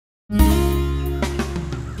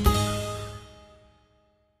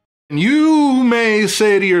You may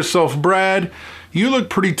say to yourself, Brad, you look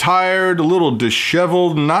pretty tired, a little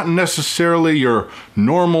disheveled, not necessarily your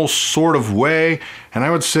normal sort of way. And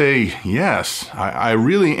I would say, yes, I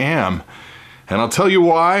really am. And I'll tell you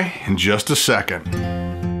why in just a second.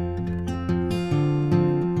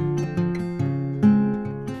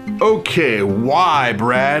 Okay, why,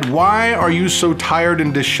 Brad? Why are you so tired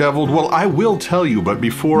and disheveled? Well, I will tell you, but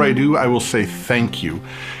before I do, I will say thank you.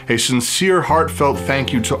 A sincere, heartfelt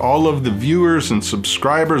thank you to all of the viewers and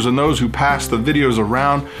subscribers and those who pass the videos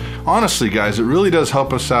around. Honestly, guys, it really does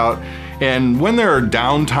help us out. And when there are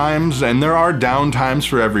down times, and there are down times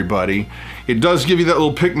for everybody, it does give you that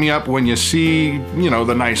little pick-me-up when you see, you know,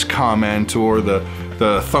 the nice comment or the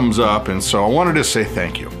thumbs up. And so I wanted to say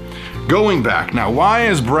thank you. Going back, now why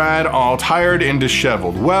is Brad all tired and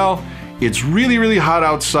disheveled? Well, it's really, really hot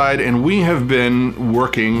outside and we have been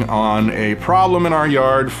working on a problem in our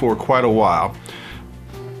yard for quite a while.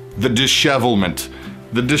 The dishevelment.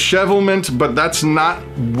 The dishevelment, but that's not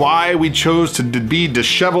why we chose to be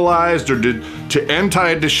dishevelized or to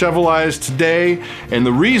anti-dishevelized today. And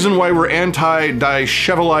the reason why we're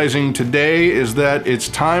anti-dishevelizing today is that it's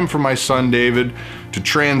time for my son David to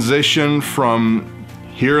transition from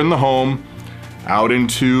here in the home out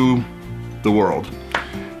into the world.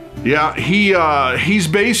 Yeah, he's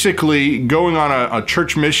basically going on a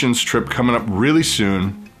church missions trip coming up really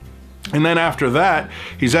soon. And then after that,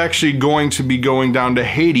 he's actually going to be going down to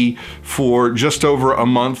Haiti for just over a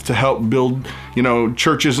month to help build, you know,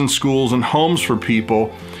 churches and schools and homes for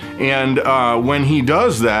people. And when he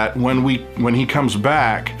does that, when he comes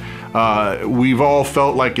back, we've all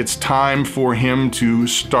felt like it's time for him to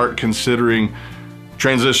start considering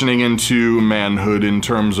transitioning into manhood in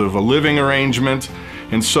terms of a living arrangement.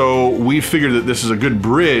 And so we figured that this is a good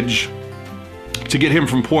bridge to get him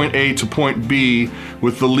from point A to point B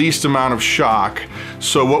with the least amount of shock.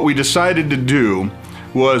 So what we decided to do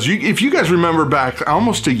was, if you guys remember back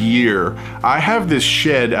almost a year, I have this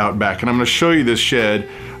shed out back, and I'm gonna show you this shed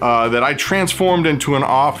that I transformed into an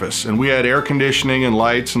office, and we had air conditioning and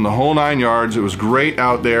lights and the whole 9 yards. It was great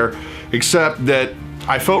out there, except that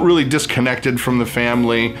I felt really disconnected from the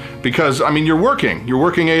family because, I mean, you're working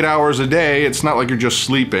 8 hours a day. It's not like you're just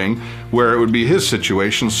sleeping, where it would be his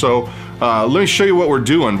situation. So let me show you what we're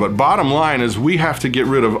doing. But bottom line is we have to get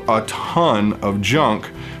rid of a ton of junk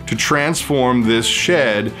to transform this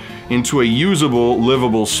shed into a usable,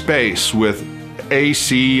 livable space with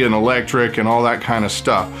AC and electric and all that kind of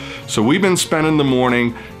stuff. So we've been spending the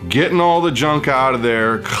morning getting all the junk out of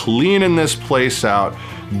there, cleaning this place out,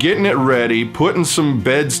 getting it ready, putting some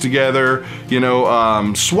beds together, you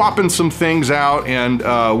know, swapping some things out, and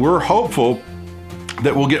we're hopeful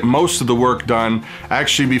that we'll get most of the work done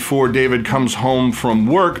actually before David comes home from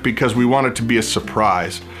work, because we want it to be a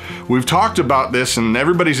surprise. We've talked about this and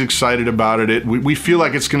everybody's excited about it. We feel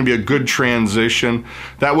like it's going to be a good transition.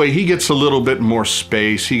 That way he gets a little bit more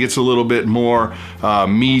space, he gets a little bit more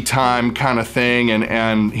me time kind of thing,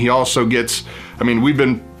 and he also gets, I mean, we've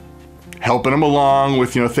been helping him along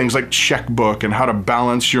with, you know, things like checkbook and how to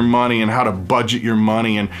balance your money and how to budget your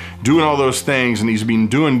money and doing all those things, and he's been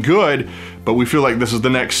doing good, but we feel like this is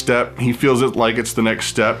the next step. He feels it like it's the next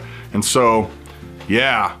step. And so,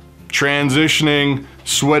 yeah, transitioning,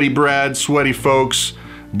 sweaty Brad, sweaty folks,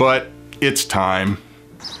 but it's time.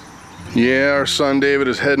 Yeah, our son David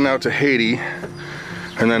is heading out to Haiti,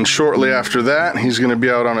 and then shortly after that, he's gonna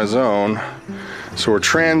be out on his own. So we're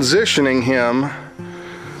transitioning him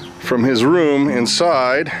from his room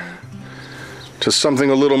inside to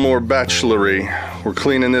something a little more bachelory. We're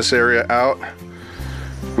cleaning this area out.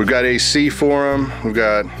 We've got AC for him. We've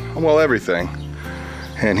got, well, everything.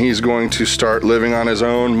 And he's going to start living on his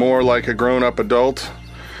own, more like a grown-up adult.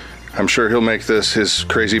 I'm sure he'll make this his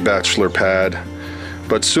crazy bachelor pad.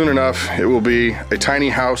 But soon enough, it will be a tiny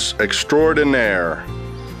house extraordinaire.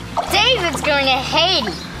 David's going to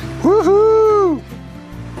Haiti. Woohoo!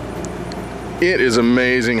 It is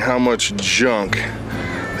amazing how much junk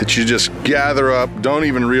that you just gather up, don't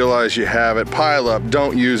even realize you have it, pile up,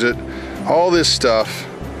 don't use it. All this stuff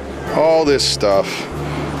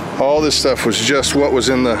was just what was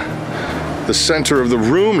in the center of the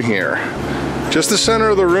room here. Just the center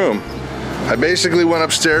of the room. I basically went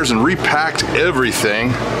upstairs and repacked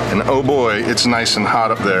everything, and oh boy, it's nice and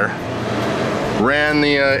hot up there. Ran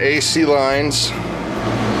the AC lines.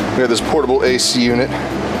 We have this portable AC unit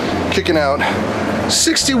kicking out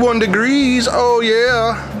 61 degrees. Oh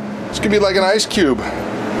yeah, it's gonna be like an ice cube.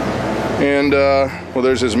 And well,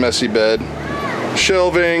 there's his messy bed,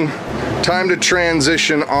 shelving. Time to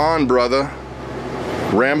transition on, brother.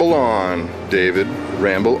 Ramble on, David.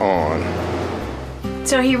 ramble on.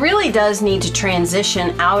 So he really does need to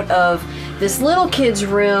transition out of this little kid's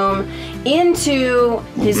room into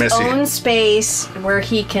his Messy. own space where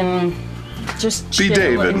he can just Be chill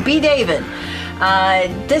David. and be David.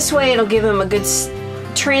 This way it'll give him a good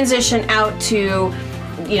transition out to,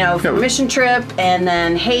 you know, mission trip and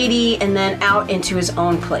then Haiti and then out into his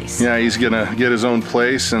own place. Yeah, he's gonna get his own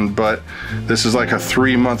place, but this is like a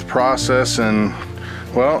 3-month process, and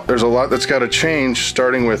well, there's a lot that's got to change,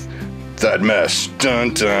 starting with that mess.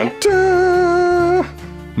 Dun dun dun.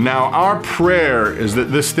 Now our prayer is that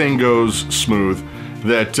this thing goes smooth,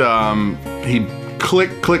 that he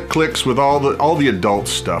clicks with all the adult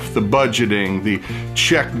stuff, the budgeting, the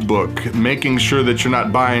checkbook, making sure that you're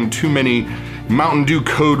not buying too many Mountain Dew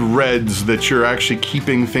Code Reds, that you're actually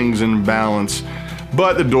keeping things in balance.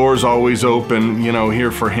 But the door's always open, you know,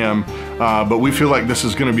 here for him. But we feel like this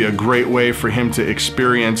is going to be a great way for him to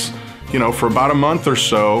experience, you know, for about a month or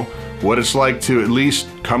so, what it's like to at least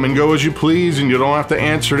come and go as you please, and you don't have to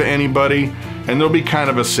answer to anybody. And there'll be kind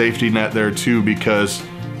of a safety net there too, because,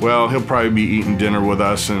 well, he'll probably be eating dinner with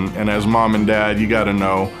us, and as mom and dad, you got to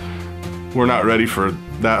know, we're not ready for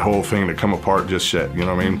that whole thing to come apart just yet, you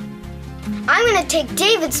know what I mean? I'm gonna take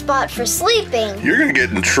David's spot for sleeping. You're gonna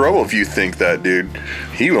get in trouble if you think that, dude.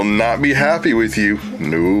 He will not be happy with you.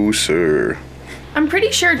 No, sir. I'm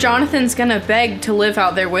pretty sure Jonathan's gonna beg to live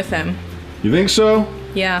out there with him. You think so?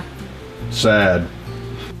 Yeah. Sad.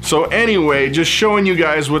 So anyway, just showing you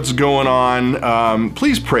guys what's going on.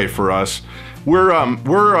 Please pray for us. We're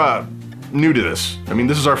new to this. I mean,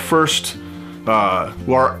 this is our first,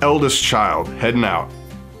 our eldest child heading out,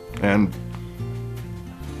 and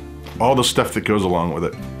all the stuff that goes along with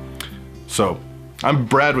it. So, I'm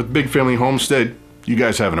Brad with Big Family Homestead. You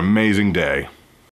guys have an amazing day.